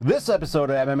This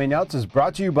episode of MMA Nuts is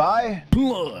brought to you by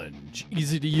Plunge.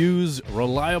 Easy to use,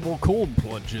 reliable cold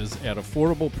plunges at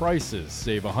affordable prices.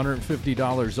 Save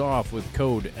 $150 off with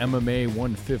code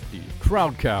MMA150.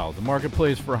 Crowd Cow, the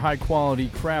marketplace for high quality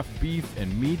craft beef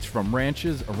and meats from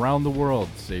ranches around the world.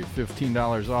 Save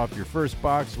 $15 off your first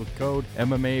box with code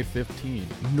MMA15.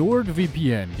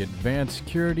 NordVPN. Get advanced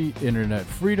security, internet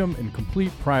freedom, and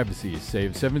complete privacy.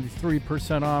 Save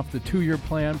 73% off the 2-year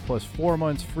plan plus 4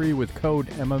 months free with code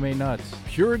MMA Nuts.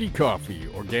 Purity Coffee,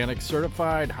 organic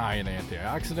certified, high in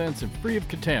antioxidants, and free of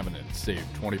contaminants. Save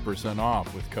 20%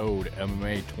 off with code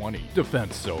MMA20.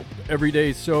 Defense Soap,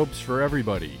 everyday soaps for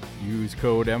everybody. Use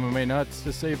code MMA Nuts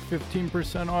to save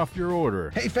 15% off your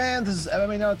order. Hey fans, this is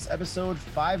MMA Nuts episode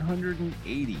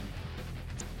 580.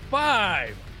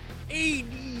 580.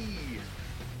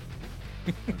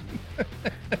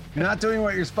 You're not doing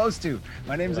what you're supposed to.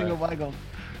 My name's Ingo Weigel.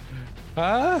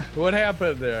 Huh? What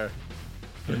happened there?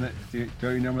 Don't you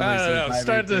normally I say don't know.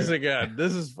 Start 582? this again.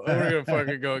 We're gonna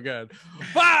fucking go again.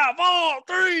 5, 4,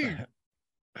 3.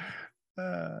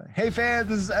 Hey fans,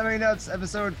 this is MMA Nuts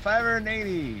episode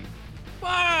 580.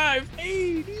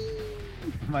 580.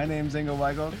 My name's Ingo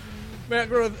Weigel. Matt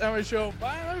Growth, MMA Show.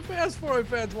 Fast forward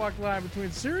fans walk the line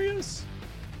between serious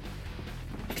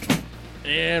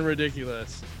and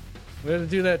ridiculous. We had to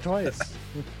do that twice.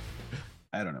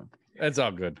 I don't know. That's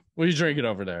all good. What are you drinking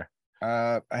over there?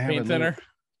 I have Paint thinner.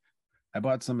 I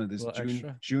bought some of this Little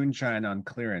extra? June Shine on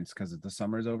clearance because the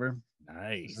summer's over. This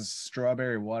Nice. is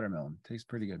strawberry watermelon. Tastes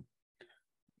pretty good.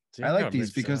 See, I gotta like these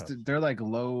mix it because up. they're like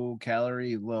low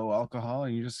calorie, low alcohol,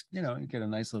 and you just, you get a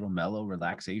nice little mellow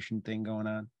relaxation thing going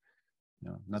on.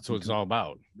 That's Nothing what it's too, all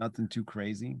about. nothing too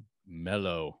crazy.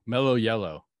 Mellow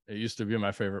yellow. It used to be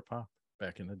my favorite pop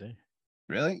back in the day.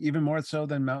 Really? Even more so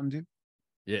than Mountain Dew?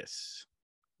 Yes.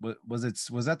 Was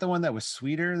that the one that was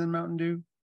sweeter than Mountain Dew?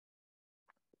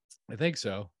 I think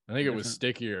so. I think it was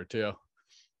stickier too.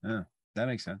 That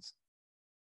makes sense.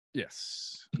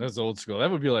 Yes. That's old school.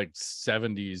 That would be like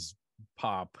 70s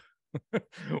pop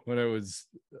when it was,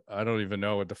 I don't even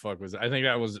know what the fuck was. I think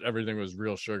that was, everything was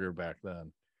real sugar back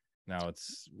then. Now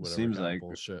it's whatever. Seems kind of like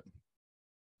bullshit.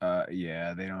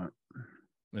 Yeah, they don't.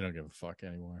 They don't give a fuck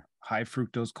anymore. High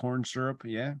fructose corn syrup.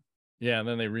 Yeah. Yeah. And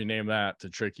then they rename that to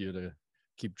trick you to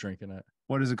keep drinking it.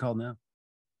 What is it called now?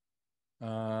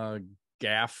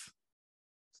 Gaff.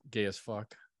 Gay as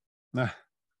fuck. Nah.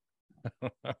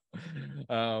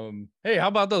 Hey, how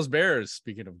about those Bears?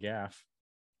 Speaking of gaff,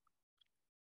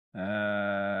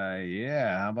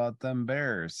 Yeah. How about them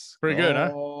Bears? Pretty good, huh?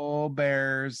 Oh,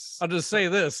 Bears. I'll just say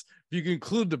this: if you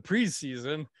conclude the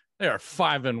preseason, they are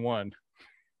 5-1.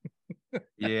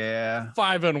 Yeah.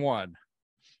 5-1.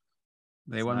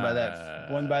 They won by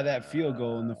that field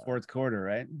goal in the fourth quarter,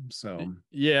 right? So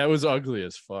Yeah, it was ugly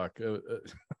as fuck.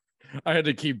 I had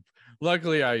to keep.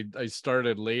 Luckily, I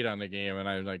started late on the game, and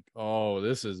I'm like, oh,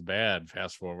 this is bad.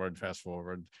 Fast forward,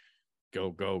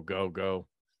 go.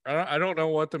 I don't know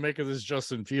what to make of this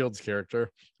Justin Fields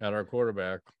character at our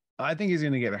quarterback. I think he's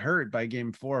going to get hurt by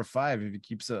game 4 or 5 if he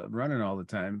keeps running all the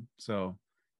time. So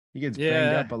he gets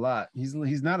banged up a lot. He's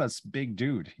not a big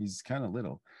dude. He's kind of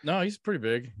little. No, he's pretty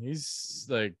big. He's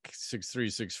like 6'3",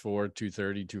 6'4",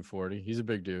 230, 240. He's a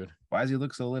big dude. Why does he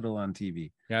look so little on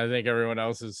TV? Yeah, I think everyone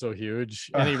else is so huge,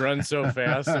 and he runs so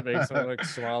fast it makes him look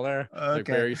smaller, like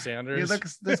Barry Sanders. He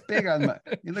looks this big on my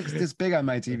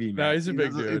TV. Man. No, he's a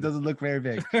big dude. It doesn't look very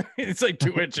big. It's like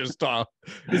 2 inches tall.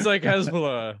 He's like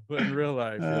Hezbollah, but in real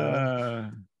life.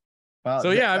 Well,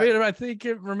 So yeah, I mean, I think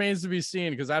it remains to be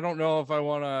seen, because I don't know if I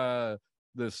want to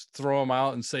just throw him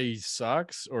out and say he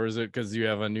sucks, or is it because you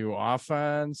have a new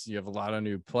offense, you have a lot of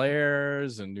new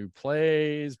players and new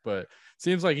plays, but it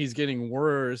seems like he's getting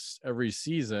worse every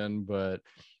season. But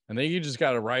I think you just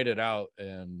got to write it out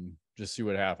and just see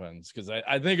what happens, because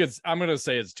I think I'm gonna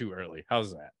say it's too early.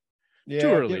 How's that? Yeah, too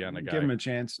early on the guy. Give him a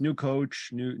chance. New coach,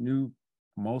 new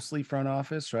mostly front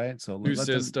office, right? So New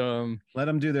system. Let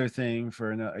them do their thing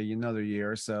for another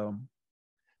year or so.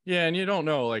 Yeah, and you don't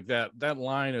know, like that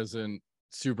line isn't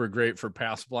super great for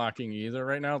pass blocking either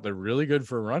right now. They're really good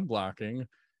for run blocking.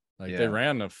 Like they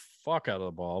ran the fuck out of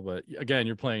the ball, but again,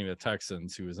 you're playing the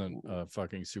Texans, who isn't a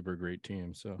fucking super great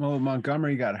team. So well,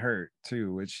 Montgomery got hurt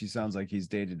too, which he sounds like he's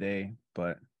day to day,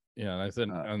 but yeah, I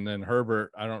think and then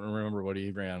Herbert, I don't remember what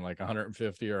he ran, like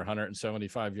 150 or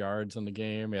 175 yards in the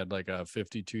game. He had like a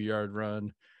 52-yard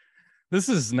run. This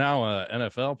is now a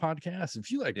NFL podcast. If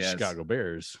you like the Chicago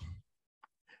Bears,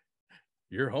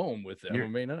 you're home with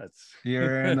MMA Nuts.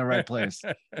 You're in the right place.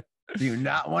 Do you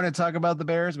not want to talk about the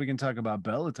Bears? We can talk about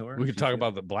Bellator. We can talk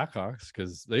about the Blackhawks,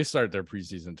 because they start their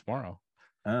preseason tomorrow.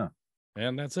 Oh,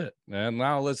 And that's it. And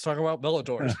now let's talk about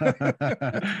Bellator.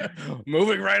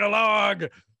 Moving right along.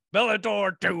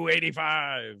 Bellator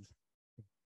 285.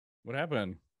 What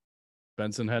happened?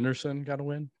 Benson Henderson got a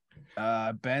win?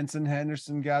 Benson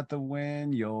Henderson got the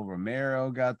win. Yoel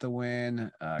Romero got the win.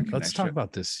 Let's talk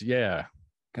about this. Yeah.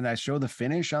 Can I show the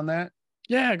finish on that?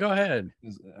 Yeah, go ahead.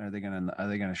 Are they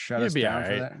gonna shut us down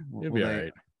for that? You'll be all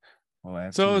right.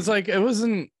 Well, so it's like, it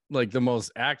wasn't like the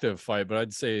most active fight, but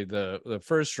I'd say the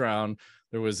first round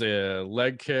there was a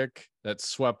leg kick that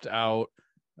swept out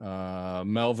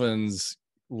Melvin's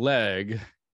leg,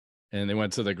 and they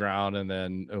went to the ground, and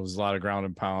then it was a lot of ground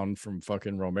and pound from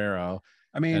fucking Romero.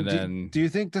 I mean, do you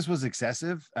think this was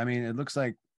excessive? I mean, it looks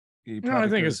like no, I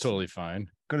think it's totally fine.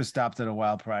 Could have stopped it a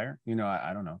while prior.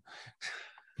 I don't know.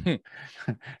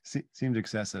 Seems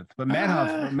excessive, but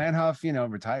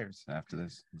Manhoff, retires after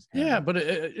this. Yeah, but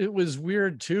it was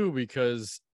weird too,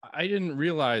 because I didn't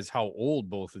realize how old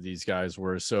both of these guys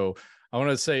were. So I want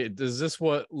to say, does this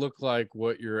look like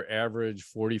what your average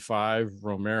 45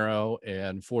 Romero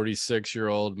and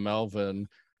 46-year-old Melvin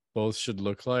both should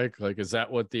look like? Like, is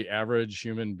that what the average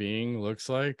human being looks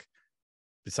like?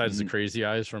 Besides the crazy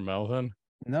eyes from Melvin?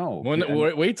 No.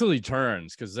 Wait till he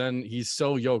turns, because then he's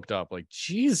so yoked up. Like,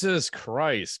 Jesus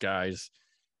Christ, guys.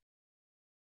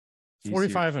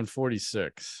 45 and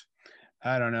 46.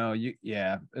 I don't know.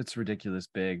 It's ridiculous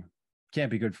big. Can't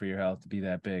be good for your health to be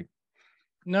that big.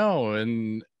 No,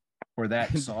 and or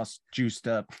that sauce juiced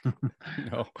up.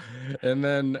 No. And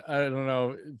then I don't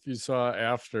know if you saw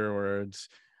afterwards.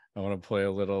 I want to play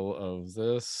a little of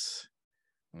this.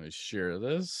 Let me share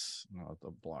this. I'll have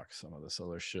to block some of this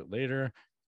other shit later.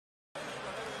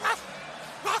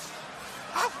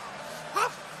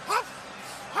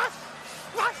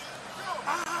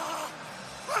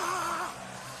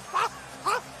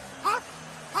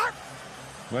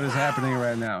 What is happening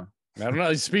right now? I don't know.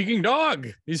 He's speaking dog.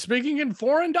 He's speaking in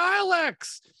foreign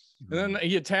dialects. And then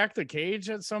he attacked the cage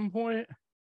at some point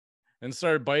and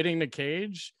started biting the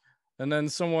cage. And then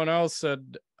someone else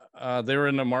said they were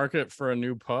in the market for a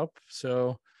new pup.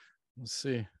 So let's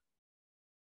see.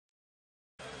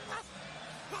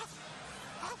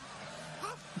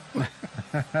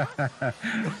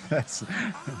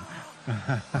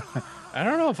 I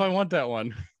don't know if I want that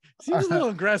one. Seems a little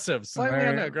aggressive, slightly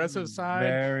on the aggressive side.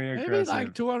 Very aggressive. Maybe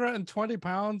like 220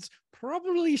 pounds.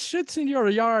 Probably shits in your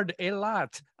yard a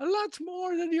lot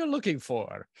more than you're looking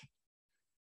for.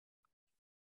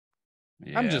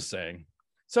 Yeah. I'm just saying.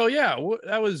 So yeah,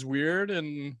 that was weird.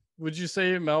 And would you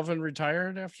say Melvin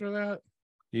retired after that?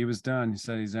 He was done. He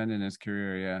said he's ending his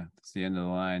career. Yeah, it's the end of the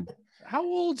line. How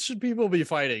old should people be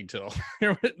fighting till?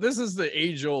 This is the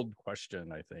age-old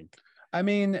question, I think. I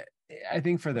mean, I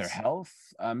think for their health.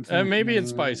 And maybe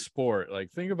it's by sport.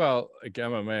 Like, think about like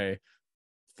MMA.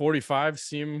 45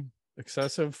 seem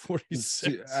excessive.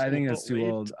 46. I think that's too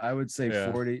old. I would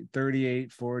say 40,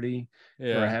 38, 40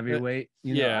 for a heavyweight. I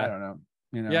don't know.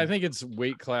 Yeah, I think it's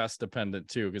weight class dependent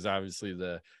too, because obviously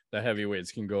the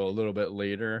heavyweights can go a little bit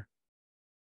later,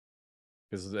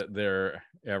 because their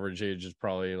average age is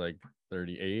probably like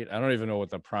 38. I don't even know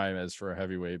what the prime is for a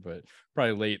heavyweight, but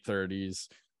probably late 30s.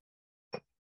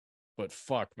 But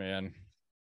fuck, man,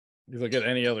 you look at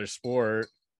any other sport,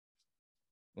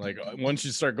 like once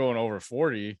you start going over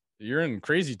 40, you're in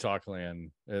crazy talk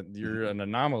land. You're an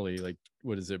anomaly. Like,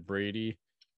 what is it, Brady?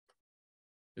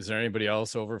 Is there anybody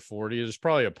else over 40? There's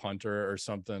probably a punter or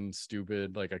something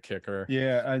stupid, like a kicker.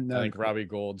 Yeah, I think Robbie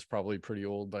Gould's probably pretty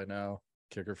old by now.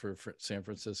 Kicker for San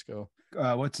Francisco.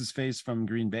 What's his face from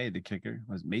Green Bay? The kicker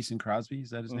was Mason Crosby. Is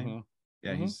that his name?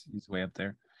 Yeah, he's way up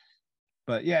there.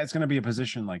 But yeah, it's going to be a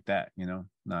position like that,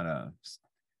 not a.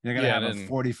 You're going to have a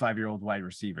 45-year-old wide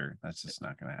receiver. That's just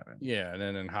not going to happen. Yeah, and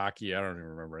then in hockey, I don't even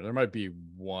remember. There might be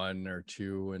one or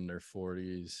two in their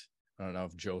 40s. I don't know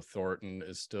if Joe Thornton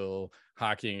is still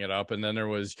hockeying it up. And then there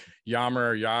was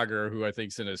Jaromir Jagr, who I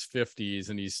think's in his 50s,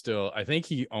 and he's still. I think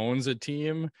he owns a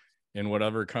team in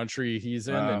whatever country he's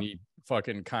in, and he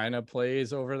fucking kind of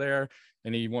plays over there,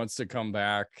 and he wants to come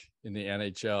back in the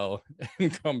NHL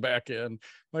and come back in.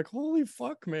 Like, holy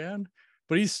fuck, man.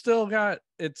 But he's still got,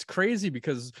 it's crazy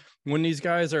because when these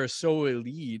guys are so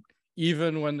elite,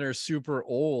 even when they're super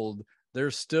old,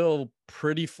 they're still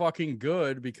pretty fucking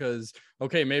good, because,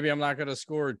 okay, maybe I'm not going to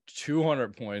score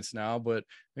 200 points now, but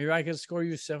maybe I can score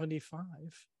you 75.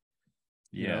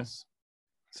 Yes.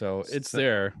 So it's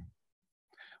there.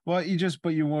 Well,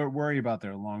 you worry about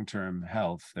their long-term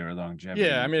health, their longevity.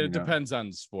 Yeah, I mean, it depends on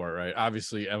the sport, right?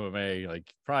 Obviously, MMA, like,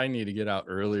 probably need to get out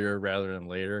earlier rather than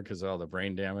later because of all the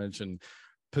brain damage. And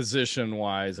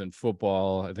position-wise in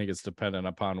football, I think it's dependent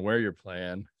upon where you're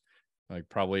playing. Like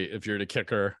probably if you're the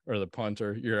kicker or the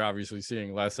punter, you're obviously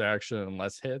seeing less action and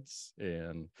less hits.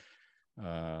 And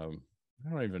I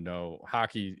don't even know,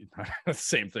 hockey,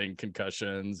 same thing,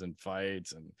 concussions and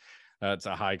fights, and that's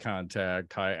a high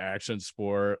contact, high action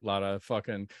sport. A lot of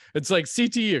fucking, it's like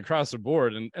CTE across the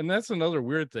board. And that's another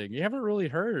weird thing. You haven't really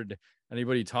heard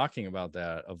anybody talking about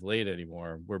that of late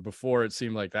anymore, where before it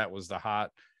seemed like that was the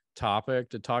hot topic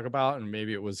to talk about. And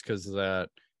maybe it was because of that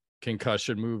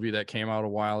concussion movie that came out a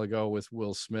while ago with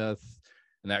Will Smith,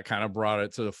 and that kind of brought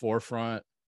it to the forefront.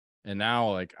 And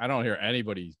now, like, I don't hear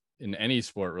anybody in any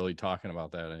sport really talking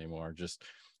about that anymore. Just,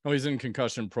 oh, he's in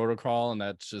concussion protocol, and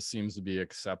that just seems to be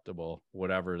acceptable,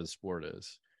 whatever the sport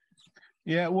is.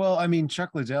 Yeah, well, I mean,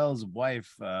 Chuck Liddell's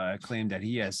wife claimed that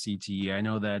he has CTE. I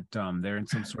know that they're in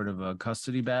some sort of a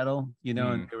custody battle, you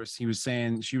know, and she was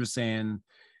saying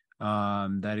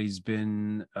that he's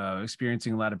been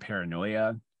experiencing a lot of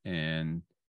paranoia and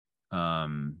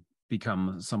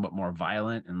become somewhat more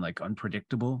violent and like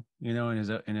unpredictable, you know,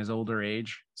 in his older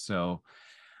age. So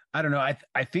I don't know.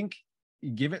 I think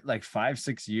give it like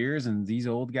 5-6 years, and these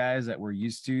old guys that we're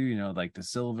used to, you know, like the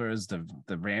Silvers, the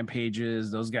Rampages,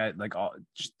 those guys, like all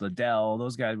Liddell,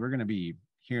 those guys, we're gonna be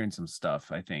hearing some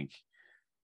stuff, I think.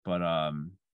 But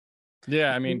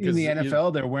yeah, I mean, in the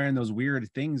NFL, they're wearing those weird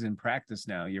things in practice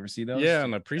now. You ever see those? Yeah,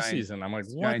 in the preseason, I'm like,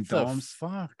 what the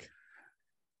fuck?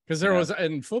 Because there was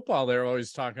in football, they're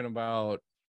always talking about,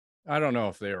 I don't know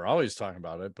if they were always talking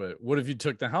about it, but what if you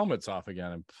took the helmets off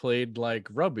again and played like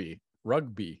rugby?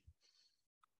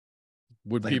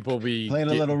 Would like, people be playing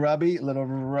a little rub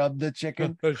the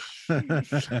chicken?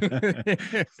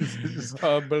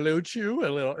 Belucci a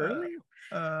little early.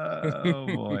 Oh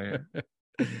boy.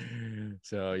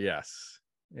 So yes,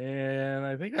 and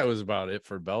I think that was about it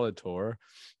for Bellator.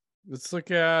 Let's look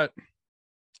at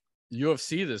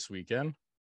UFC this weekend.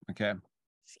 Okay.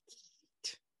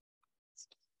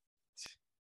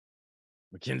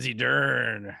 Mackenzie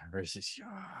Dern versus Sean.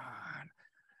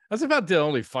 That's about the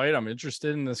only fight I'm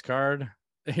interested in this card.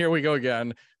 Here we go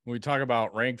again. When we talk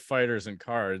about ranked fighters and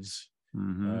cards,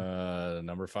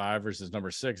 number 5 versus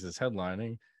number 6 is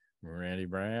headlining. Randy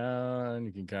Brown.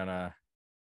 You can kind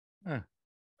of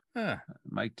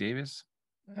Mike Davis.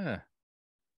 I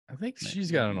think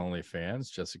she's got an OnlyFans,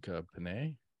 Jessica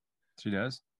Panay. She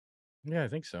does? Yeah, I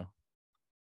think so.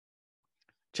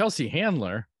 Chelsea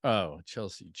Handler. Oh,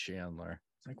 Chelsea Chandler.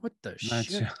 It's like, what the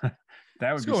shit?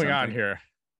 That What's going on here?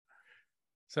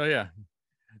 So yeah.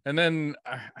 And then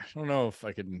I don't know if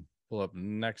I can pull up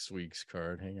next week's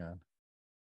card. Hang on.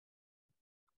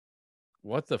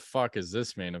 What the fuck is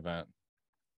this main event?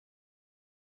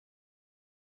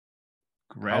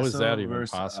 How is that even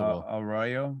possible?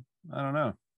 Arroyo? I don't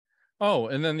know. Oh,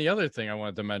 and then the other thing I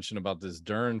wanted to mention about this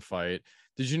Dern fight.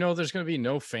 Did you know there's going to be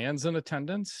no fans in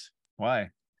attendance?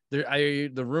 Why?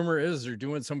 The rumor is they're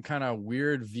doing some kind of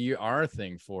weird VR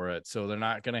thing for it, so they're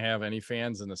not going to have any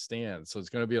fans in the stands. So it's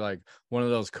going to be like one of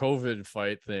those COVID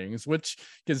fight things, which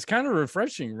is kind of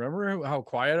refreshing. Remember how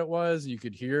quiet it was? You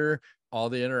could hear all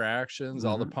the interactions,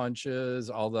 all the punches,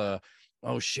 all the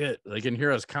oh shit, they can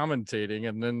hear us commentating,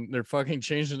 and then they're fucking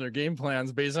changing their game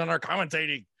plans based on our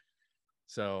commentating.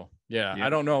 So yeah, I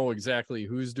don't know exactly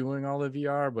who's doing all the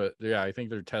VR, but yeah, I think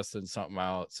they're testing something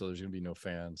out. So there's gonna be no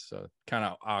fans. So kind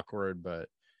of awkward, but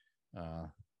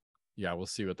yeah, we'll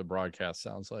see what the broadcast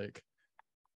sounds like.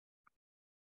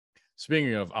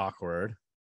 Speaking of awkward,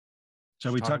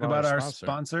 shall we talk about our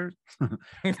sponsor?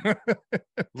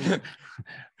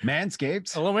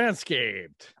 Manscaped. Hello,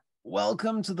 Manscaped.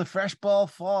 Welcome to the Fresh Ball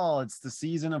Fall. It's the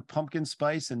season of pumpkin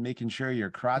spice and making sure your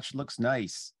crotch looks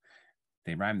nice.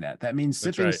 They rhyme that. That means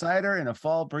sipping cider in a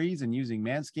fall breeze and using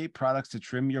Manscaped products to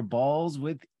trim your balls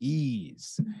with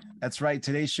ease. That's right.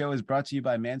 Today's show is brought to you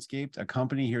by Manscaped, a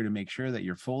company here to make sure that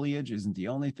your foliage isn't the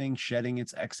only thing shedding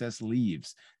its excess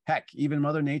leaves. Heck, even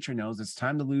Mother Nature knows it's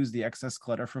time to lose the excess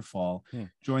clutter for fall.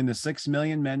 Join the 6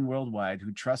 million men worldwide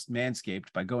who trust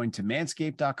Manscaped by going to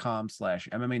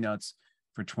manscaped.com/MMA nuts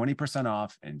for 20%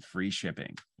 off and free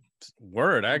shipping.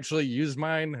 Word. I actually used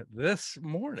mine this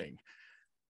morning.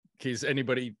 In case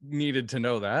anybody needed to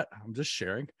know that, I'm just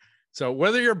sharing. So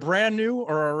whether you're brand new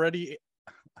or already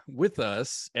with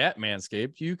us at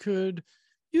Manscaped, you could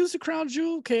use the Crown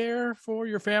Jewel Care for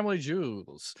your family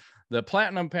jewels. The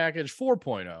Platinum Package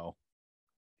 4.0.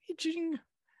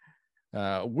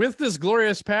 With this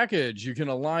glorious package, you can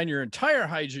align your entire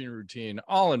hygiene routine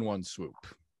all in one swoop.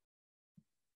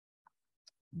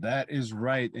 That is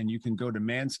right. And you can go to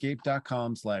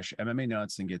manscaped.com/MMA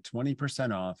nuts and get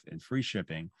 20% off and free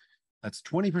shipping. That's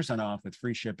 20% off with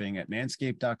free shipping at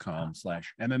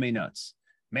manscaped.com/MMA nuts.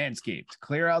 Manscaped,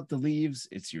 clear out the leaves.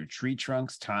 It's your tree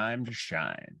trunk's time to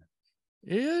shine.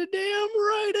 Yeah, damn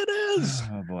right it is.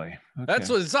 Oh boy. Okay. That's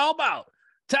what it's all about.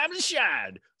 Time to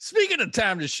shine. Speaking of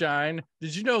time to shine,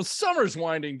 did you know summer's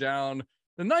winding down?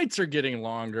 The nights are getting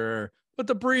longer, but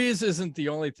the breeze isn't the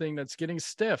only thing that's getting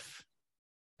stiff.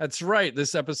 That's right.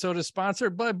 This episode is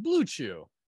sponsored by Blue Chew.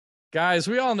 Guys,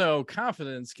 we all know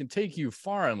confidence can take you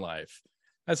far in life.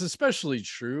 That's especially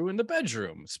true in the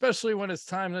bedroom, especially when it's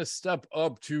time to step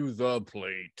up to the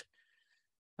plate.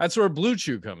 That's where Blue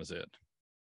Chew comes in.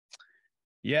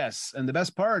 Yes. And the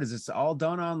best part is it's all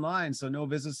done online. So no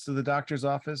visits to the doctor's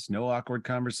office, no awkward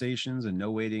conversations, and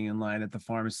no waiting in line at the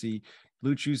pharmacy.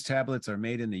 Blue Chew's tablets are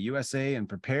made in the USA and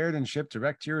prepared and shipped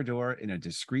direct to your door in a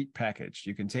discreet package.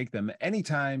 You can take them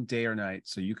anytime, day or night,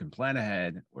 so you can plan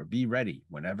ahead or be ready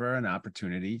whenever an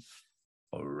opportunity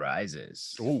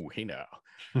arises. Oh, hey now.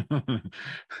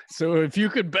 So if you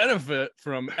could benefit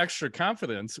from extra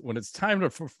confidence when it's time to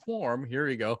perform, here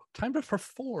you go. Time to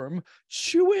perform,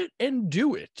 chew it and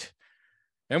do it.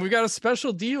 And we got a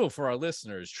special deal for our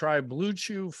listeners. Try Blue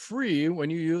Chew free when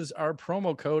you use our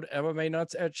promo code MMA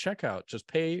Nuts at checkout. Just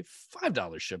pay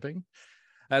 $5 shipping.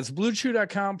 That's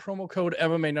bluechew.com, promo code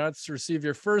MMA Nuts to receive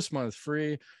your first month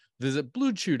free. Visit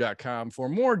bluechew.com for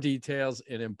more details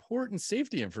and important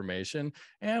safety information.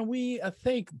 And we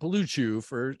thank Blue Chew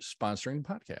for sponsoring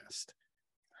the podcast.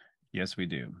 Yes, we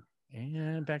do.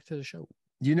 And back to the show.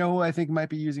 You know who I think might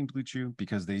be using Blue Chew?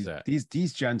 Because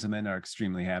these gentlemen are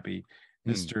extremely happy.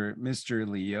 Mr.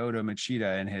 Lyoto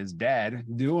Machida and his dad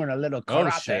doing a little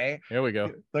karate. Here we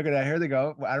go. Look at that. Here they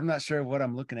go. I'm not sure what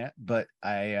I'm looking at, but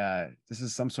this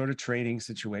is some sort of training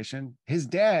situation. His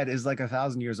dad is like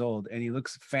 1,000 years old and he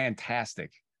looks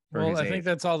fantastic. Well, I think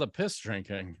that's all the piss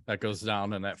drinking that goes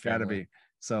down in that family. Gotta be.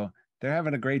 So they're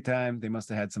having a great time. They must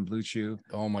have had some Blue Chew.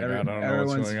 Oh my God. I don't know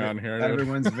what's going on here.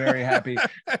 Everyone's very happy.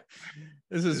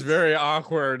 This is very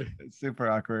awkward. It's super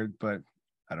awkward, but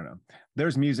I don't know.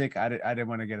 There's music. I didn't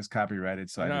want to get us copyrighted,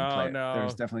 so I didn't play it.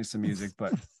 There's definitely some music,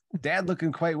 but dad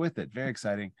looking quite with it. Very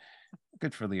exciting.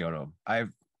 Good for Lyoto. I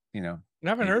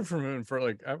haven't heard from him for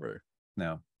like ever.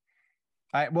 No.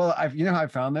 I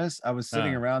found this. I was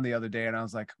sitting around the other day and I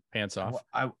was like, pants off.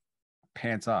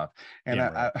 Pants off. And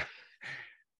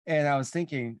And I was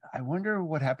thinking, I wonder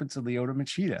what happened to Lyoto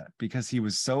Machida because he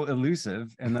was so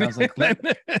elusive. And then I was like, let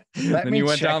me you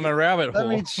went down the rabbit hole.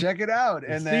 Let me check it out.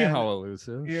 And see how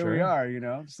elusive. Here we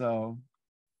are, so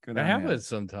good. That happens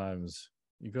sometimes.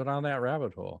 You go down that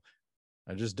rabbit hole.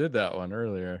 I just did that one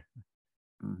earlier.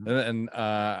 Mm-hmm. And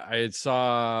I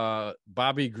saw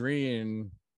Bobby Green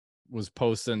was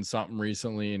posting something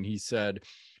recently, and he said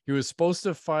he was supposed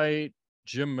to fight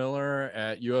Jim Miller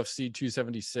at UFC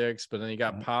 276, but then he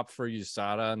got popped for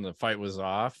USADA and the fight was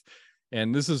off.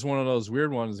 And this is one of those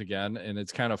weird ones again. And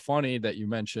it's kind of funny that you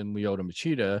mentioned Lyoto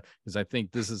Machida, because I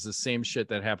think this is the same shit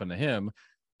that happened to him.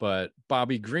 But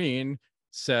Bobby Green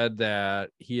said that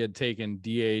he had taken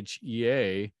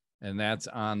DHEA, and that's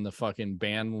on the fucking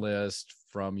ban list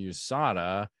from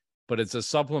USADA. But it's a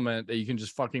supplement that you can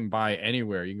just fucking buy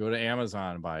anywhere. You can go to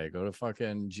Amazon and buy it, go to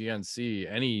fucking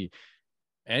GNC,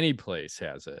 any place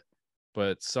has it,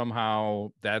 but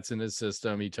somehow that's in his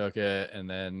system. He took it, and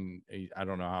then I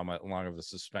don't know how long of a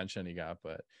suspension he got,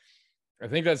 but I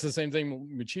think that's the same thing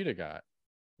Machida got,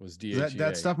 was DHEA.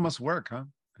 That stuff must work, huh?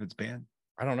 If it's banned.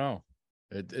 I don't know.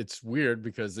 It's weird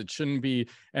because it shouldn't be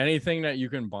anything that you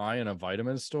can buy in a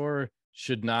vitamin store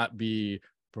should not be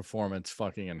performance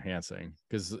fucking enhancing,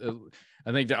 because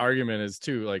I think the argument is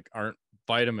too, like, aren't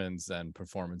vitamins then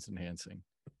performance enhancing?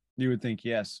 You would think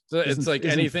yes. So it's like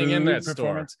anything in that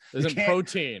store. Isn't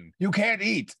protein. You can't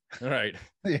eat. Right.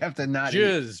 You have to not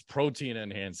eat. Protein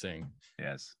enhancing.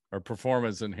 Yes. Or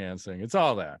performance enhancing. It's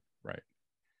all that. Right.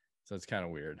 So it's kind of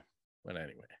weird. But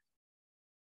anyway.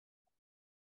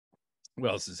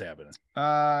 What else is happening?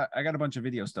 I got a bunch of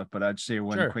video stuff, but I'd say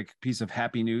one quick piece of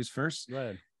happy news first. Go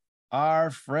ahead. Our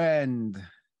friend.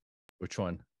 Which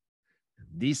one?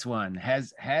 This one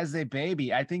has a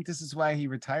baby. I think this is why he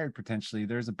retired potentially.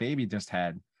 There's a baby just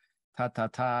had.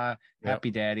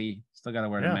 Happy daddy. Still got to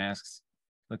wear the masks.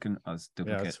 Looking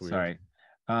duplicate. Sorry.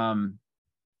 So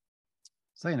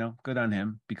good on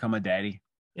him. Become a daddy.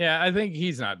 Yeah, I think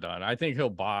he's not done. I think he'll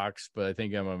box, but I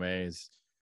think MMA is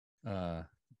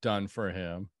done for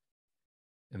him.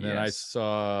 And then I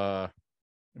saw,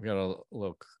 I've got a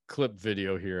little clip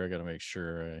video here. I got to make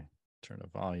sure I turn the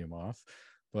volume off.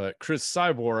 But Chris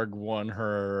Cyborg won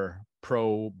her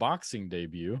pro boxing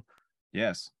debut.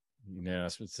 Yes.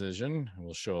 Unanimous decision.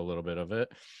 We'll show a little bit of it.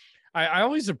 I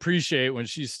always appreciate when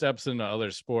she steps into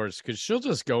other sports, because she'll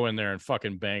just go in there and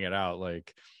fucking bang it out.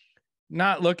 Like,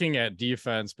 not looking at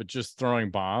defense, but just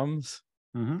throwing bombs.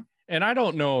 Mm-hmm. And I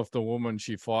don't know if the woman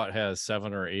she fought has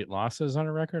 7 or 8 losses on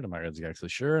her record. I'm not exactly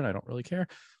sure, and I don't really care.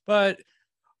 But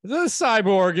the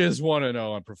Cyborg is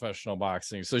 1-0 in professional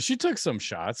boxing. So she took some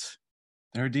shots.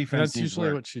 Her defense. That's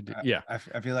usually what she did. Yeah.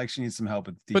 I feel like she needs some help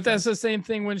with defense. But that's the same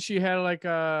thing when she had like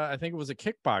I think it was a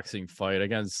kickboxing fight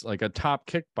against like a top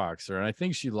kickboxer. And I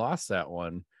think she lost that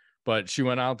one. But she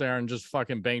went out there and just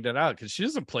fucking banged it out because she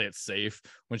doesn't play it safe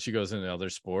when she goes into other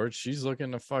sports. She's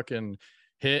looking to fucking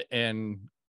hit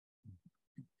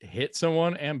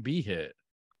someone and be hit.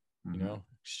 You know,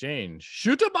 exchange,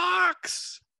 shoot a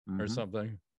box or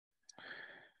something.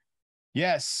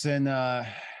 Yes, and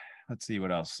let's see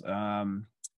what else.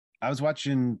 I was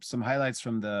watching some highlights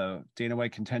from the Dana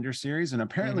White Contender Series, and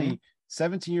apparently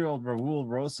 17-year-old Raul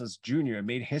Rosas Jr.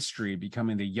 made history,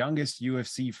 becoming the youngest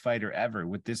UFC fighter ever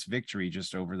with this victory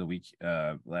just over the week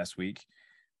last week.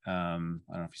 I don't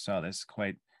know if you saw this.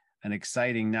 Quite an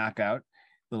exciting knockout.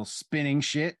 Little spinning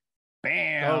shit.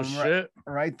 Bam! Oh shit!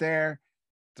 Right there.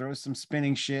 Throw some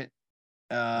spinning shit.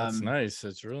 That's nice.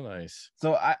 That's real nice.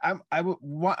 So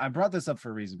I brought this up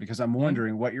for a reason because I'm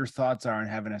wondering what your thoughts are on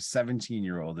having a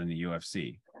 17-year-old in the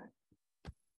UFC.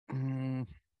 You're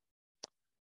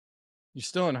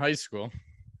still in high school.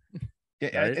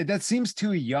 Yeah, right? That seems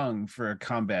too young for a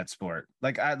combat sport.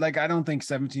 Like I don't think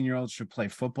 17-year-olds should play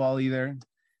football either.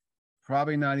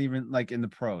 Probably not even like in the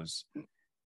pros.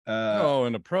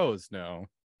 In the pros, no.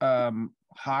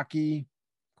 Hockey,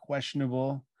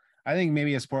 questionable. I think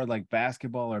maybe a sport like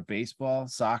basketball or baseball,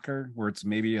 soccer, where it's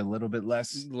maybe a little bit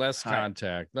less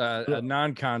contact, a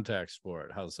non-contact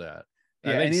sport. How's that?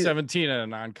 Yeah, I think 17 in a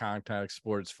non-contact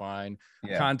sport's fine.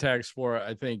 Yeah. Contact sport,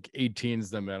 I think 18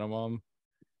 is the minimum.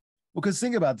 Well, because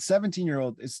think about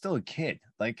 17-year-old is still a kid.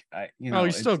 Like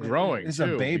he's still growing. It's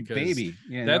a baby.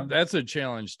 That's a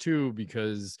challenge too,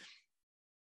 because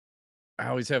I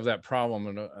always have that problem,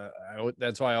 and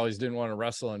that's why I always didn't want to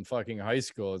wrestle in fucking high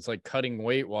school. It's like cutting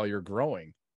weight while you're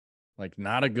growing, like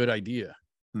not a good idea.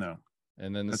 No.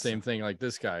 And then the same thing, like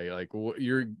this guy, like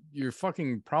you're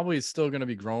fucking probably still going to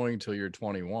be growing till you're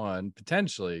 21,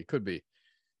 potentially, could be.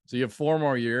 So you have 4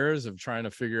 more years of trying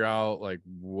to figure out like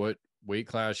what weight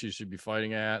class you should be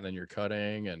fighting at, and then you're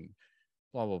cutting and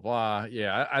blah blah blah.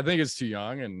 Yeah, I think it's too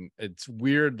young, and it's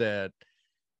weird that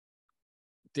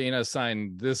Dana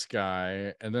signed this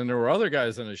guy, and then there were other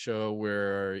guys on the show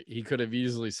where he could have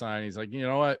easily signed. He's like, you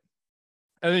know what?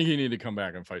 I think you need to come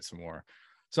back and fight some more.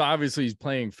 So obviously he's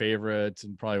playing favorites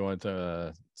and probably wanted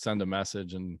to send a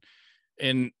message and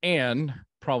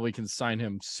probably can sign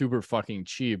him super fucking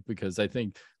cheap, because I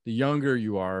think the younger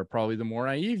you are, probably the more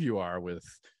naive you are with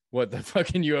what the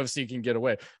fucking UFC can get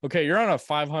away. Okay, you're on a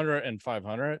 500 and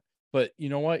 500, but you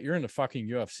know what? You're in the fucking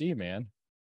UFC, man.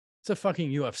 It's a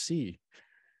fucking UFC.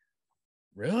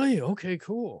 Really? Okay,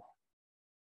 cool.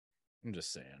 I'm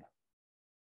just saying.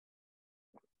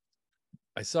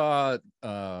 I saw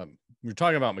we're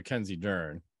talking about Mackenzie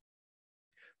Dern,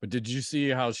 but did you see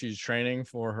how she's training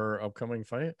for her upcoming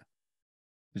fight?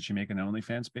 Did she make an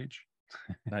OnlyFans page?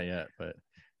 Not yet, but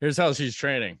here's how she's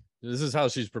training. This is how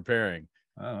she's preparing.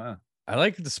 Oh wow. I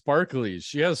like the sparklies.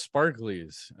 She has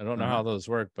sparklies. I don't know how those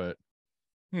work, but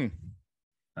nice.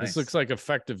 This looks like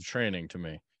effective training to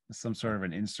me. Some sort of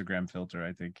an Instagram filter,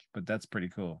 I think, but that's pretty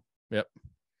cool. Yep.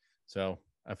 So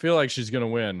I feel like she's gonna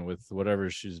win with whatever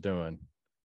she's doing.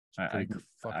 I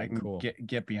can cool.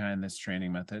 Get behind this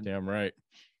training method. Damn right.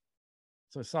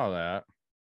 So I saw that,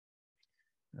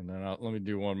 and then let me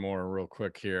do one more real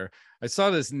quick here. I saw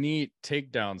this neat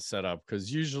takedown setup,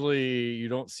 because usually you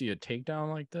don't see a takedown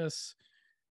like this,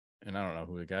 and I don't know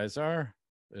who the guys are.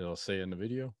 It'll say in the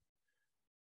video.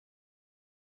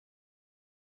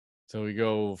 So we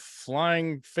go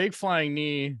fake flying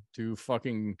knee to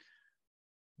fucking,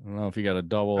 I don't know if you got a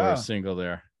double or a single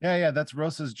there. Yeah, that's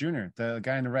Rosas Jr., the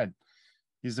guy in the red.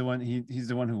 He's the one. He's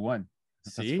the one who won.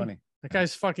 That's funny. That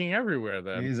guy's fucking everywhere.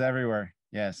 Then he's everywhere.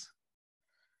 Yes.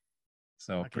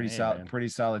 So pretty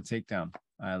solid takedown.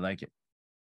 I like it.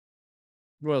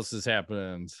 What else is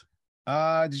happening?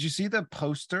 Did you see the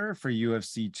poster for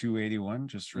UFC 281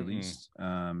 just released?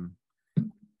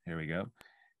 Here we go.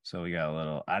 So we got a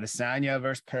little Adesanya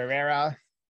versus Pereira,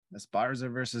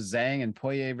 Esparza versus Zhang, and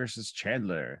Poirier versus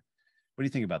Chandler. What do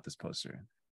you think about this poster?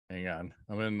 Hang on.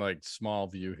 I'm in like small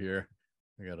view here.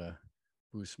 I gotta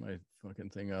boost my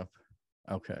fucking thing up.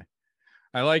 Okay.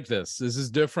 I like this. This is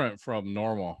different from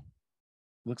normal.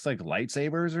 Looks like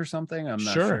lightsabers or something. I'm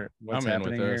not sure what's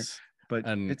happening with this here. But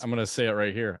I'm gonna say it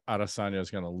right here. Adesanya is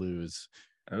gonna lose.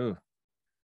 Oh,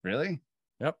 really?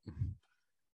 Yep.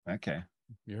 Okay.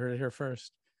 You heard it here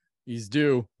first. He's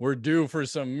due. We're due for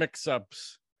some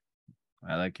mix-ups.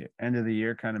 I like it. End of the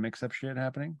year kind of mix-up shit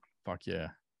happening. Fuck yeah.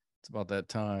 It's about that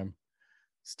time.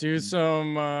 Let's do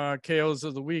some KOs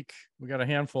of the week. We got a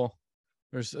handful.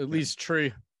 There's at least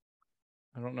three.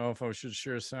 I don't know if I should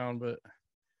share sound, but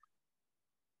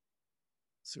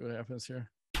let's see what happens here.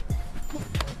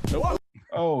 Nope.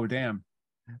 Oh, damn.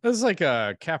 This is like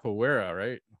a capoeira,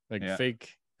 right? Like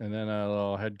fake, and then a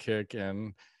little head kick,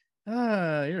 and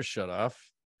you're shut off.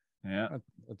 Yeah.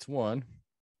 That's one.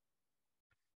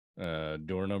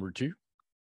 Door number 2.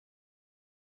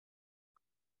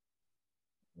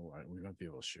 Oh, we might be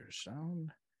able to share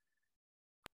sound.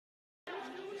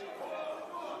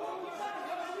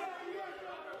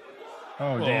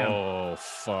 Oh, damn. Oh,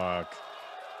 fuck.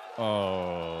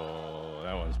 Oh,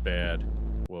 that one's bad.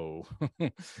 Whoa.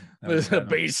 The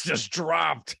base just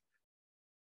dropped.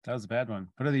 That was a bad one.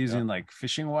 What are they using, like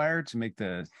fishing wire to make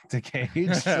the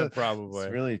cage? Probably.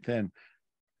 It's really thin.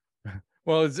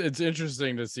 Well, it's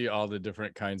interesting to see all the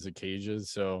different kinds of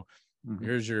cages. So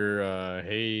here's your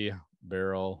hay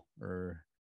barrel or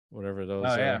whatever those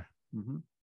are. Yeah.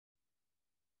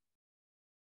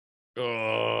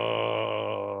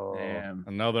 Oh, damn.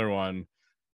 Another one.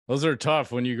 Those are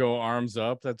tough when you go arms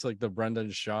up. That's like the Brendan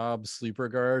Schaub sleeper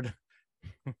guard.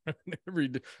 Every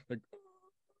day, like,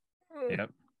 yep.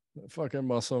 Fucking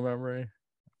muscle memory.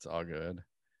 It's all good.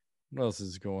 What else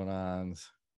is going on?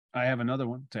 I have another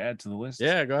one to add to the list.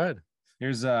 Yeah, go ahead.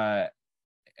 Here's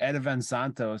Edevan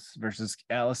Santos versus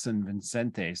Alison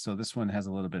Vincente. So this one has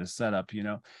a little bit of setup,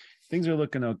 things are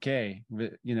looking okay.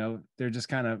 They're just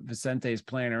kind of, Vicente's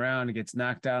playing around. He gets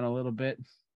knocked down a little bit.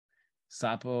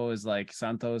 Santos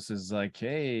is like,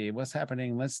 hey, what's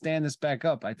happening? Let's stand this back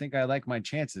up. I think I like my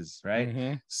chances,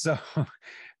 right? So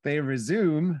they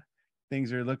resume.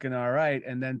 Things are looking all right.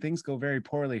 And then things go very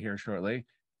poorly here shortly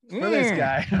for this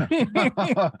guy.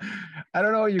 I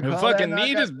don't know what you call it. Fucking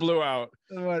knee just blew out.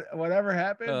 Whatever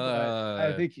happened.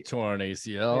 I think torn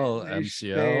ACL,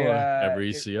 MCL,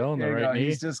 every ACL in the right knee.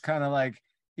 He's just kind of like,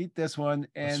 eat this one.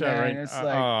 And then it's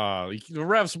like, the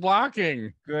ref's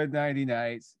blocking. Good nighty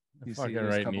nights. You fucking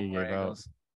right knee gave out.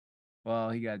 Well,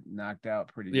 he got knocked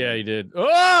out pretty good. Yeah, he did.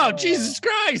 Oh, Jesus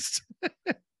Christ.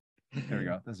 There we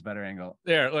go. That's a better angle.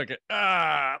 There, look at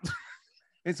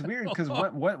It's weird because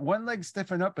one leg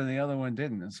stiffened up and the other one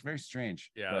didn't. It's very strange.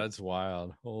 Yeah, that's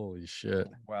wild. Holy shit.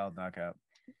 Wild knockout.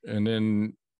 And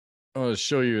then I'm gonna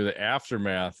show you the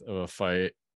aftermath of a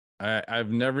fight. I've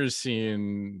never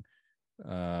seen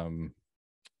hang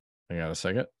on a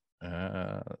second.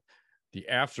 The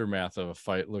aftermath of a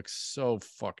fight looks so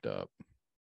fucked up.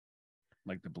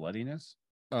 Like the bloodiness?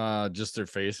 Just their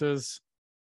faces.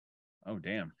 Oh,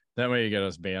 damn. That way you get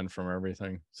us banned from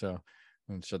everything. So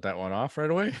I'll shut that one off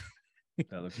right away.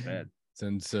 That looks bad.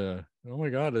 Since oh my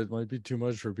god, it might be too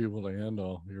much for people to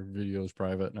handle. Your video is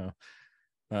private now.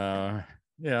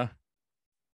 Yeah.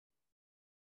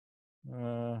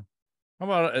 How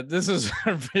about this is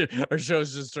our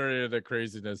show's just started into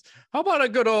craziness. How about a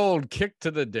good old kick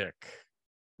to the dick?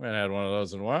 I haven't had one of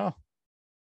those in a while.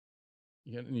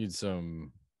 You're gonna need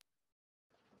some.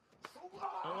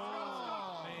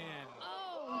 Oh man!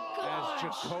 As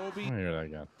Jacoby. I hear that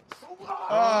again.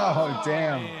 Oh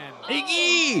damn!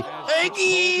 Iggy!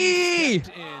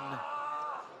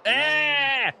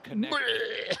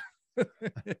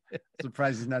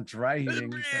 Surprised he's not dry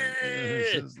heating.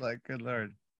 It's just like, good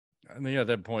lord. I think at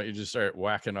that point you just start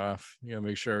whacking off. You gotta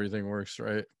make sure everything works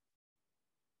right.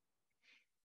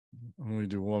 Let me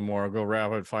do one more. I'll go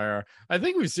rapid fire. I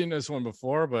think we've seen this one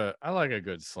before, but I like a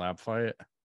good slap fight.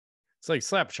 It's like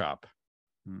slap chop.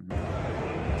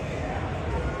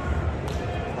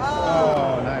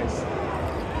 Oh, nice.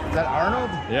 Is that Arnold?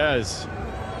 Yes.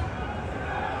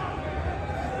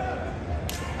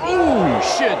 Oh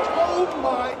shit! Oh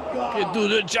my god! Get to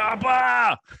the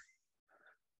chopper!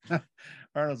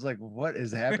 Arnold's like, what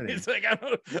is happening? He's like, I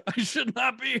should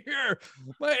not be here.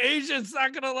 My agent's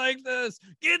not gonna like this.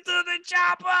 Get to the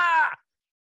chopper!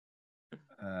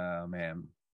 Oh man.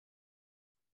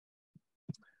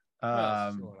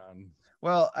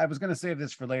 Well, I was gonna save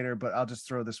this for later, but I'll just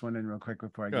throw this one in real quick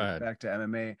before I get back to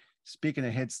MMA. Speaking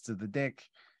of hits to the dick.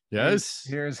 Yes.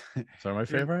 Here's sorry, my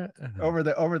favorite. Over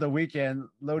the weekend,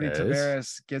 Lodi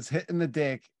Tavares gets hit in the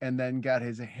dick and then got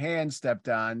his hand stepped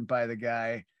on by the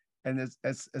guy. And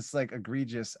it's like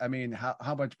egregious. I mean,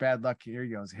 how much bad luck? Here he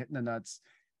goes, hitting the nuts,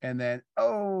 and then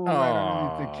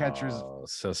right underneath the catcher's.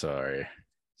 So sorry.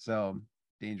 So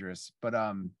dangerous. But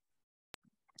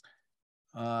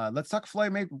let's talk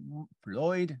Floyd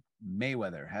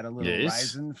Mayweather. Had a little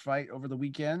Ryzen fight over the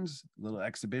weekend, a little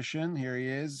exhibition. Here he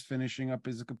is finishing up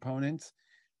his opponent,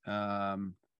 doing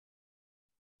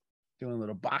a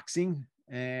little boxing,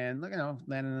 and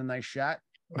landing a nice shot.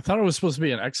 I thought it was supposed to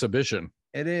be an exhibition.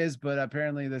 It is, but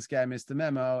apparently this guy missed the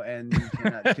memo and he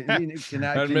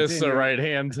cannot I missed the right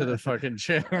hand to the fucking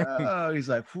chin. Oh, he's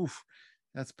like, "Phew,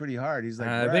 that's pretty hard." He's like,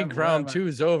 I think round 2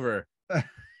 is over. I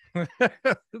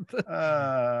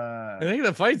think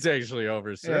the fight's actually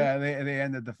over, sir. Yeah, they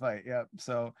ended the fight. Yep.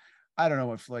 So I don't know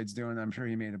what Floyd's doing. I'm sure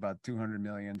he made about 200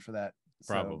 million for that.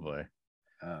 Probably.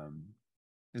 So,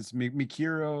 it's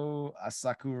Mikiro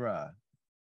Asakura.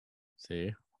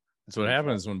 See, that's what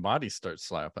happens when bodies start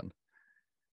slapping.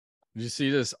 Did you see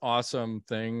this awesome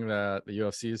thing that the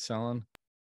UFC is selling?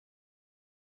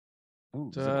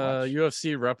 Ooh,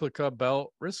 UFC replica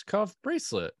belt wrist cuff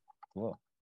bracelet. Cool.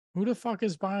 Who the fuck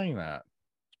is buying that?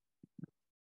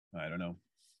 I don't know.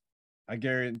 I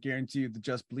guarantee you the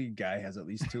Just Bleed guy has at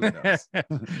least 2 of those. It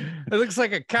looks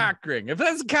like a cock ring. If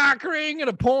that's a cock ring and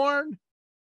a porn,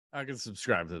 I can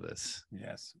subscribe to this.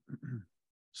 Yes.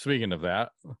 Speaking of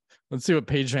that, let's see what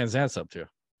Paige Van Zant's up to.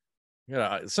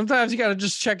 Yeah, sometimes you got to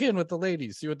just check in with the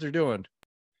ladies, see what they're doing.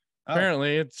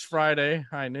 Apparently, it's Friday,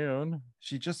 high noon.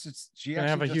 She actually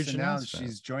have a just huge announced announcement.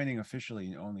 she's joining officially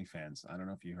OnlyFans. I don't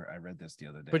know if you heard. I read this the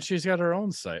other day. But she's got her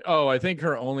own site. Oh, I think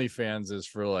her OnlyFans is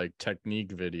for like technique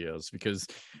videos because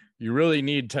you really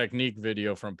need technique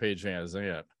video from Paige Van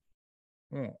Zant.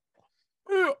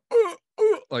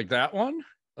 Like that one,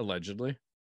 allegedly.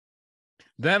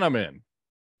 Then I'm in.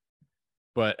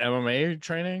 But MMA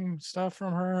training stuff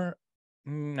from her,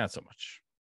 not so much.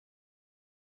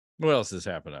 What else is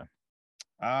happening?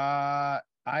 I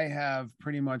have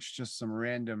pretty much just some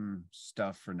random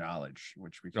stuff for knowledge,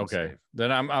 which we can save.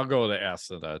 Then I'll go to Ask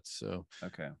the Nuts. So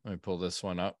okay, let me pull this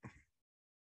one up.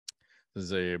 This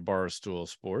is a Barstool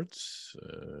Sports.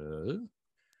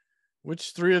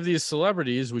 Which 3 of these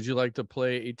celebrities would you like to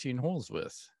play 18 holes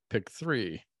with? Pick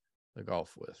 3 to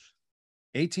golf with.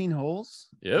 18 holes?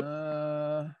 Yep. It's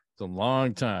a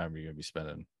long time you're gonna be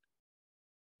spending.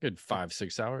 Good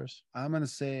 5-6 hours. I'm gonna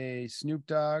say Snoop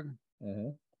Dogg,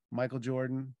 Michael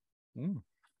Jordan, and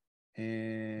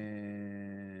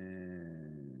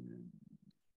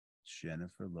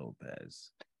Jennifer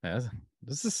Lopez. Yeah,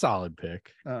 this is a solid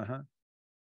pick.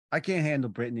 I can't handle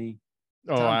Britney.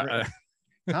 Oh,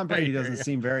 Tom Brady doesn't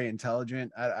seem very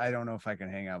intelligent. I don't know if I can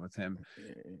hang out with him.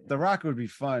 The Rock would be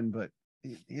fun, but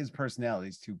his personality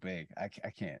is too big. I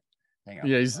can't hang out.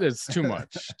 Yeah, it's too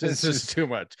much. It's just too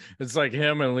much. It's like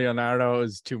him and Leonardo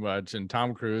is too much, and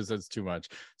Tom Cruise, that's too much.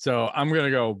 So I'm gonna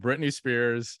go Britney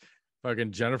Spears,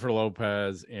 fucking Jennifer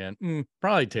Lopez, and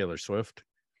probably Taylor Swift.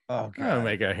 Oh, God. I'll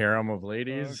make a harem of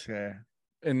ladies. Okay.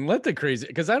 And let the crazy,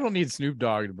 because I don't need Snoop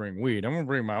Dogg to bring weed. I'm gonna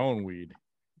bring my own weed.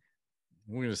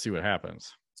 We're gonna see what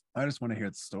happens. I just want to hear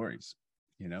the stories,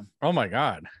 Oh my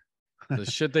God, the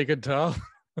shit they could tell.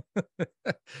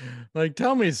 Like,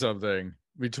 tell me something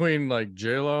between like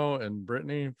J-Lo and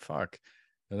Britney. Fuck.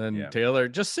 And then Taylor,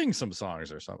 just sing some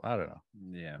songs or something. I don't know.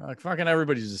 Yeah. Like fucking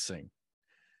everybody just sing.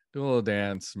 Do a little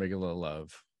dance, make a little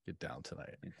love, get down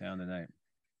tonight. Get down tonight.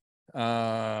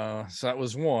 So that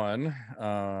was one.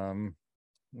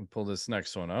 We'll pull this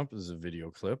next one up. This is a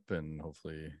video clip, and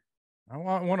hopefully I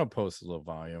want to post a little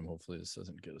volume. Hopefully this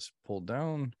doesn't get us pulled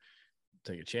down.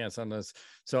 Take a chance on this.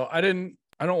 So I don't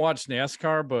watch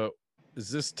NASCAR, but is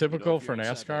this typical for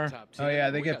NASCAR? Oh yeah,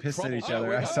 they get pissed at each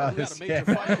other. I saw this. There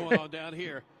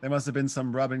must have been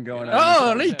some rubbing going on.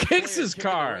 Oh, and he kicks his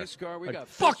car. Like,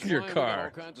 fuck your car.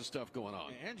 All kinds of stuff going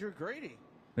on. Andrew Grady.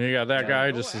 And you got that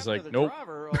guy just is like, nope.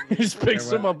 He just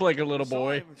picks him up like a little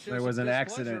boy. There was an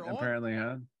accident apparently,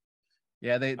 huh?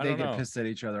 Yeah, they get pissed at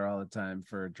each other all the time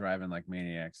for driving like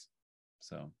maniacs.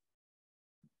 So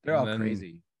they're all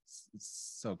crazy.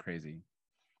 It's so crazy.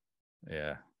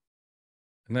 Yeah.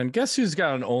 And then guess who's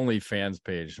got an OnlyFans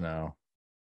page now?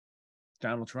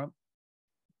 Donald Trump?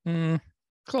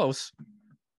 Close.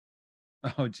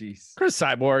 Oh, geez. Chris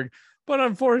Cyborg. But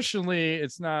unfortunately,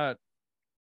 it's not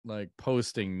like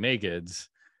posting nakeds.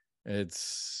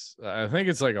 I think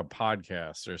it's like a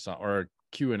podcast or something, or a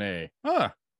Q&A.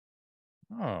 Oh,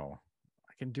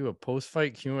 I can do a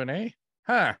post-fight Q&A?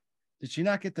 Huh. Did she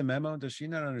not get the memo? Does she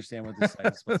not understand what this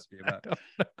site is supposed to be about?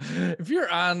 If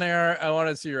you're on there, I want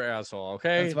to see your asshole,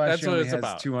 okay? That's what it's has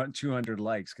about. 200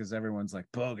 likes because everyone's like,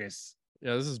 bogus.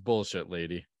 Yeah, this is bullshit,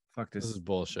 lady. Fuck this. This is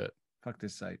bullshit. Fuck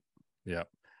this site. Yep.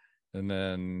 And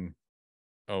then,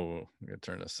 I'm going to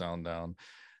turn the sound down.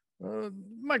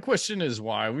 My question is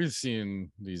why? We've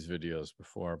seen these videos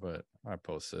before, but I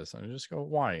post this and I just go,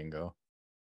 why, and go,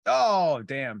 oh,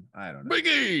 damn. I don't know.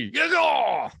 Biggie,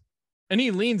 yeah! And he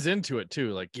leans into it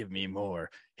too, like, give me more,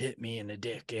 hit me in the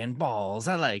dick and balls.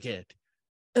 I like it.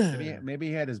 Maybe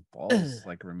he had his balls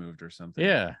like removed or something.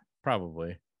 Yeah,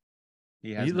 probably.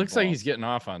 He looks like he's getting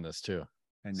off on this too.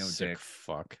 And no sick dick.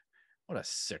 Fuck. What a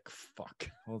sick fuck.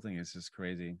 The whole thing is just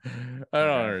crazy. I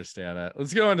don't understand that.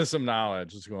 Let's go into some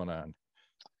knowledge. What's going on?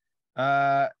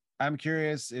 I'm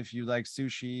curious if you like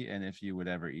sushi and if you would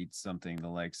ever eat something the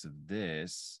likes of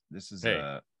this. This is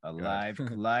a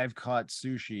live caught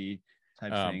sushi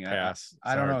type thing. I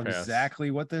don't know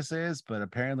exactly what this is, but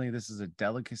apparently this is a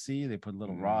delicacy. They put a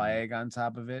little raw egg on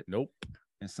top of it. Nope.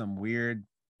 And some weird,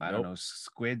 I don't know,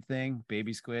 squid thing,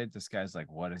 baby squid. This guy's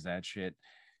like, what is that shit?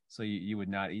 So you would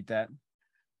not eat that?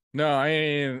 No, I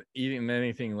ain't eating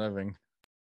anything living.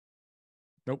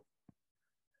 Nope.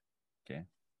 Okay.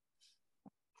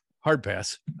 Hard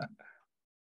pass.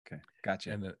 Okay,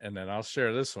 gotcha. And then I'll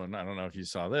share this one. I don't know if you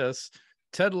saw this.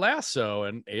 Ted Lasso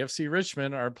and AFC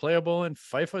Richmond are playable in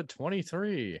FIFA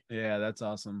 23. Yeah, that's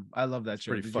awesome. I love that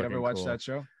show. Did you ever watch that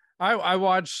show? I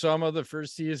watched some of the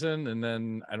first season, and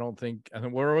then I think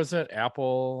where was it?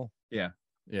 Apple. Yeah.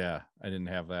 I didn't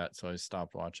have that, so I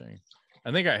stopped watching.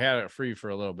 I think I had it free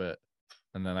for a little bit,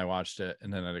 and then I watched it,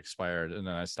 and then it expired, and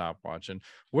then I stopped watching.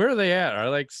 Where are they at? Are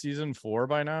like season 4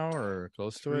 by now, or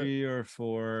close to 3 or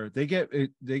 4? They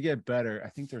get better. I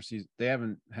think they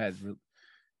haven't had.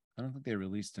 I don't think they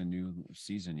released a new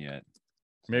season yet.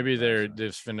 Maybe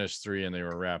they've finished 3 and they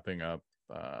were wrapping up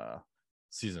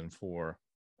season 4.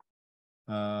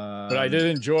 But I did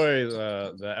enjoy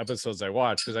the episodes I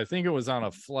watched, because I think it was on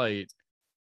a flight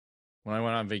when I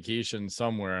went on vacation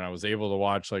somewhere, and I was able to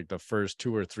watch like the first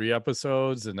 2 or 3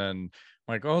 episodes, and then I'm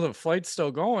like, oh, the flight's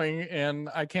still going and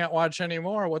I can't watch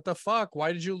anymore. What the fuck?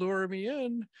 Why did you lure me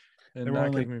in? And there were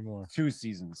only me more. 2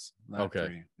 seasons, not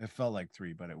 3. It felt like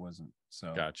 3, but it wasn't.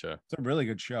 So gotcha. It's a really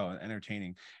good show,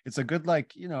 entertaining. It's a good,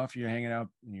 like, if you're hanging out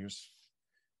and you just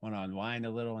want to unwind a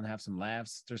little and have some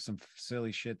laughs, there's some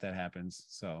silly shit that happens.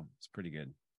 So it's pretty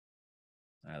good.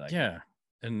 I like it.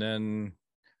 And then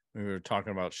we were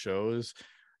talking about shows.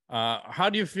 How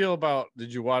do you feel about,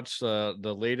 did you watch the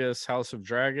latest House of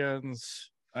Dragons?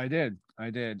 I did.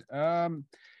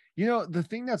 The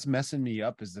thing that's messing me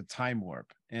up is the time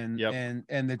warp and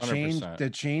the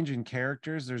change in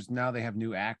characters. They have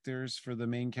new actors for the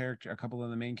main character, a couple of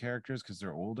the main characters, because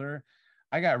they're older.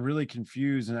 I got really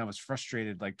confused and I was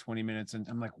frustrated like 20 minutes, and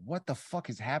I'm like, what the fuck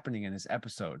is happening in this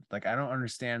episode? Like, I don't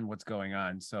understand what's going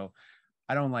on. So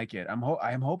I don't like it.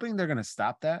 I'm hoping they're gonna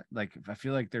stop that. Like, I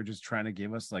feel like they're just trying to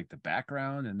give us like the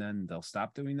background, and then they'll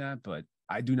stop doing that. But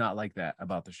I do not like that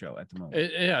about the show at the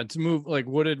moment. To move, like,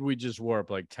 what did we just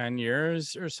warp, like 10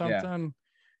 years or something?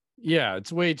 Yeah,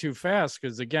 it's way too fast,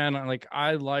 because again, like,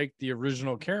 I like the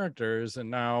original characters,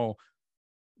 and now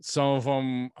some of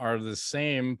them are the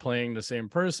same, playing the same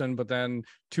person, but then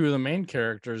 2 of the main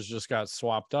characters just got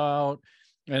swapped out,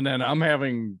 and then I'm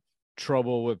having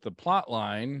trouble with the plot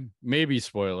line. Maybe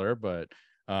spoiler, but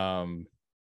I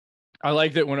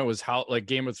liked it when it was like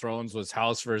Game of Thrones was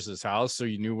house versus house, so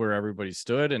you knew where everybody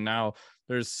stood, and now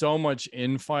there's so much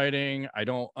infighting. I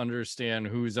don't understand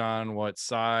who's on what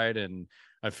side, and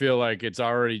I feel like it's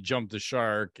already jumped the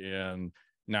shark, and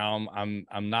now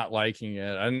I'm not liking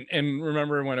it. And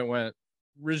remember when it went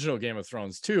original Game of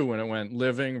Thrones too, when it went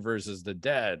living versus the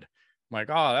dead, I'm like,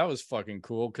 oh, that was fucking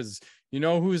cool, because you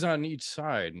know who's on each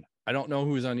side. I don't know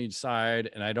who's on each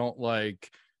side, and I don't like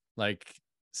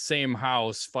same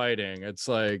house fighting. It's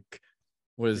like,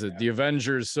 what is it? The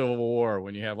Avengers Civil War,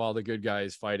 when you have all the good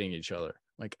guys fighting each other.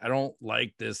 Like, I don't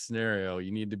like this scenario.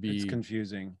 You need to be. It's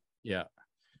confusing. Yeah.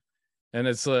 And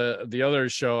it's the other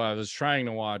show I was trying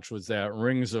to watch was that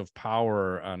Rings of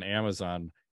Power on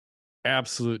Amazon.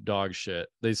 Absolute dog shit.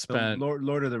 They spent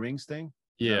Lord of the Rings thing.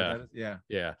 Yeah.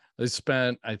 They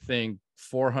spent, I think,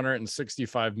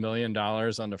 $465 million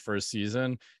on the first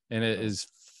season, and it is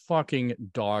fucking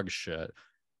dog shit.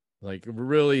 Like,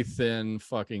 really thin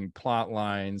fucking plot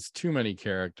lines, too many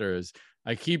characters.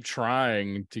 I keep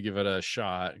trying to give it a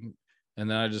shot, and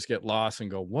then I just get lost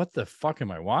and go, what the fuck am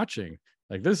I watching?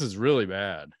 Like, this is really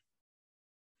bad.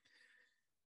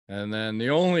 And then the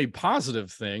only positive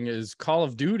thing is Call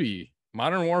of Duty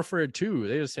Modern Warfare 2.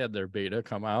 They just had their beta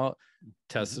come out,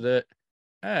 tested it.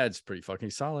 It's pretty fucking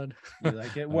solid. You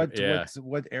like it? What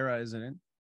era is it in?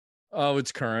 Oh,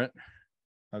 it's current.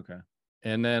 Okay.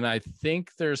 And then I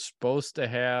think they're supposed to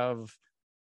have,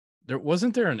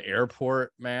 wasn't there an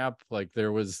airport map? Like,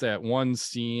 there was that one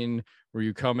scene where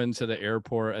you come into the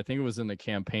airport. I think it was in the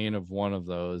campaign of one of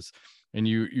those, and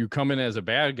you come in as a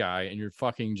bad guy, and you're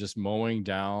fucking just mowing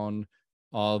down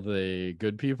all the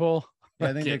good people. Yeah,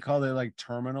 I think they called it like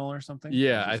Terminal or something.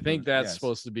 Yeah, I think that's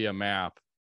supposed to be a map,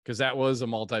 because that was a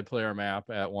multiplayer map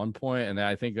at one point, and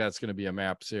I think that's going to be a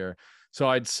map here. So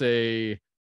I'd say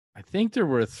I think there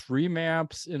were 3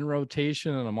 maps in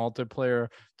rotation in a multiplayer.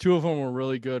 2 of them were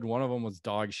really good. One of them was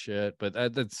dog shit, but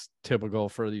that's typical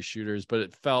for these shooters. But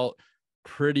it felt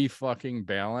pretty fucking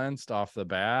balanced off the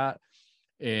bat.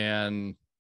 And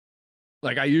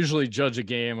like, I usually judge a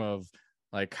game of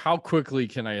like how quickly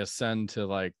can I ascend to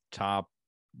like top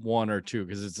 1 or 2,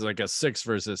 because it's like a 6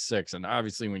 versus 6. And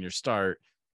obviously when you start,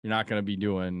 you're not going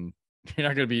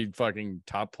to be fucking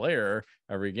top player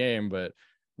every game, but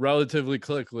relatively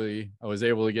quickly I was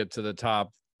able to get to the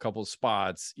top couple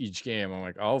spots each game. I'm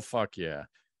like, oh fuck yeah.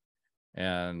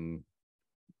 And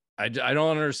I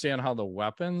don't understand how the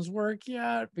weapons work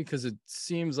yet, because it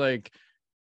seems like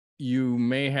you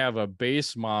may have a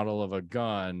base model of a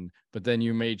gun, but then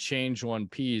you may change one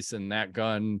piece, and that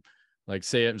gun, like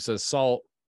say it's an assault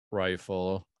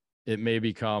rifle, it may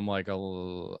become like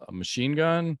a machine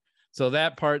gun. So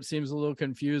that part seems a little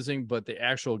confusing, but the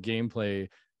actual gameplay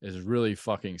is really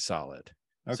fucking solid.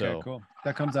 Okay, cool.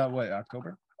 That comes out what,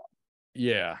 October?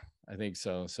 Yeah, I think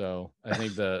so. So I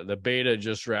think the beta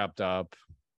just wrapped up.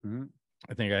 Mm-hmm.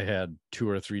 I think I had 2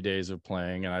 or 3 days of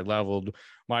playing, and I leveled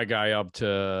my guy up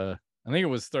to, I think it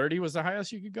was 30 was the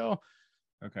highest you could go.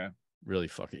 Okay. Really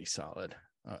fucking solid.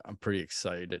 I'm pretty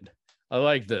excited. I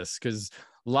like this because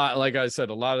like I said,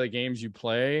 a lot of the games you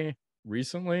play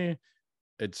recently,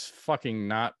 it's fucking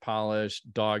not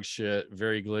polished, dog shit,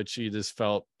 very glitchy. This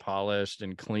felt polished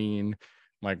and clean.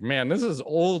 I'm like, man, this is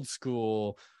old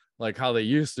school, like how they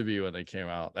used to be when they came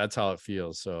out. That's how it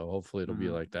feels. So hopefully it'll be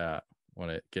like that when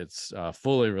it gets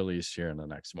fully released here in the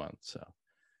next month. So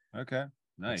okay,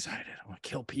 nice. I'm excited. I want to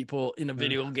kill people in a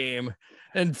video game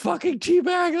and fucking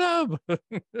teabag them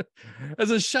as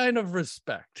a sign of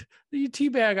respect. You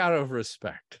teabag out of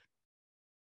respect.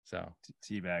 So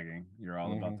teabagging, you're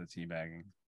all about the teabagging.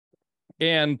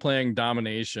 And playing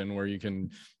domination, where you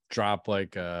can drop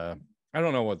like I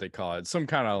don't know what they call it, some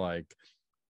kind of like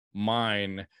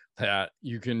mine that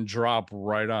you can drop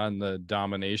right on the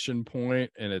domination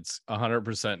point, and it's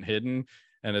 100% hidden.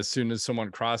 And as soon as someone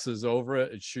crosses over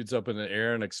it, it shoots up in the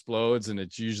air and explodes, and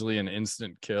it's usually an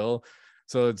instant kill.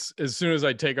 So it's as soon as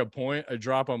I take a point, I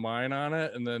drop a mine on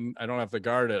it, and then I don't have to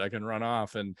guard it. I can run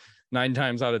off, and 9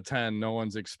 times out of 10, no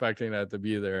one's expecting that to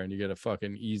be there, and you get a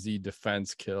fucking easy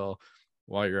defense kill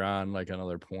while you're on like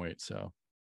another point. So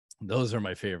those are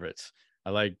my favorites. I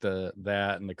like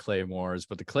that and the claymores,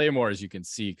 but the claymores you can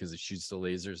see because it shoots the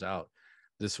lasers out.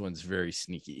 This one's very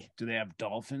sneaky. Do they have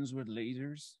dolphins with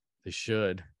lasers? They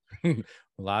should.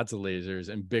 Lots of lasers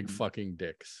and big fucking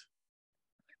dicks.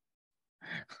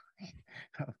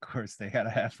 Of course, they gotta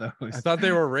have those. I thought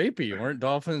they were rapey. Weren't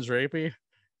dolphins rapey?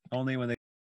 Only when they.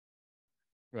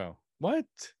 Well, what?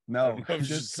 No, I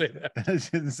shouldn't say that. I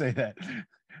shouldn't say that.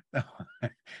 No,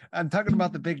 I'm talking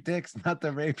about the big dicks, not the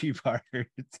rapey part.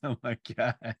 Oh my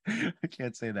god, I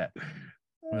can't say that.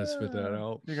 I'm gonna spit that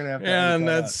out. You're gonna have to. And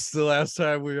that's the last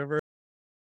time we ever.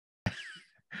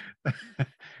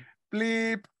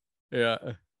 Bleep. Yeah,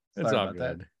 it's Sorry all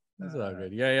good. It's all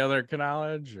good. Yeah, any other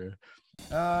knowledge? Or...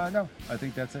 No, I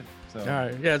think that's it. So, all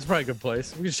right. Yeah, it's probably a good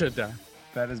place. We can shut down.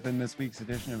 That has been this week's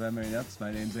edition of MMA Nuts.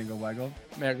 My name's Ingo Weigel.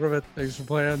 Matt Griffith. Thanks for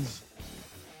playing.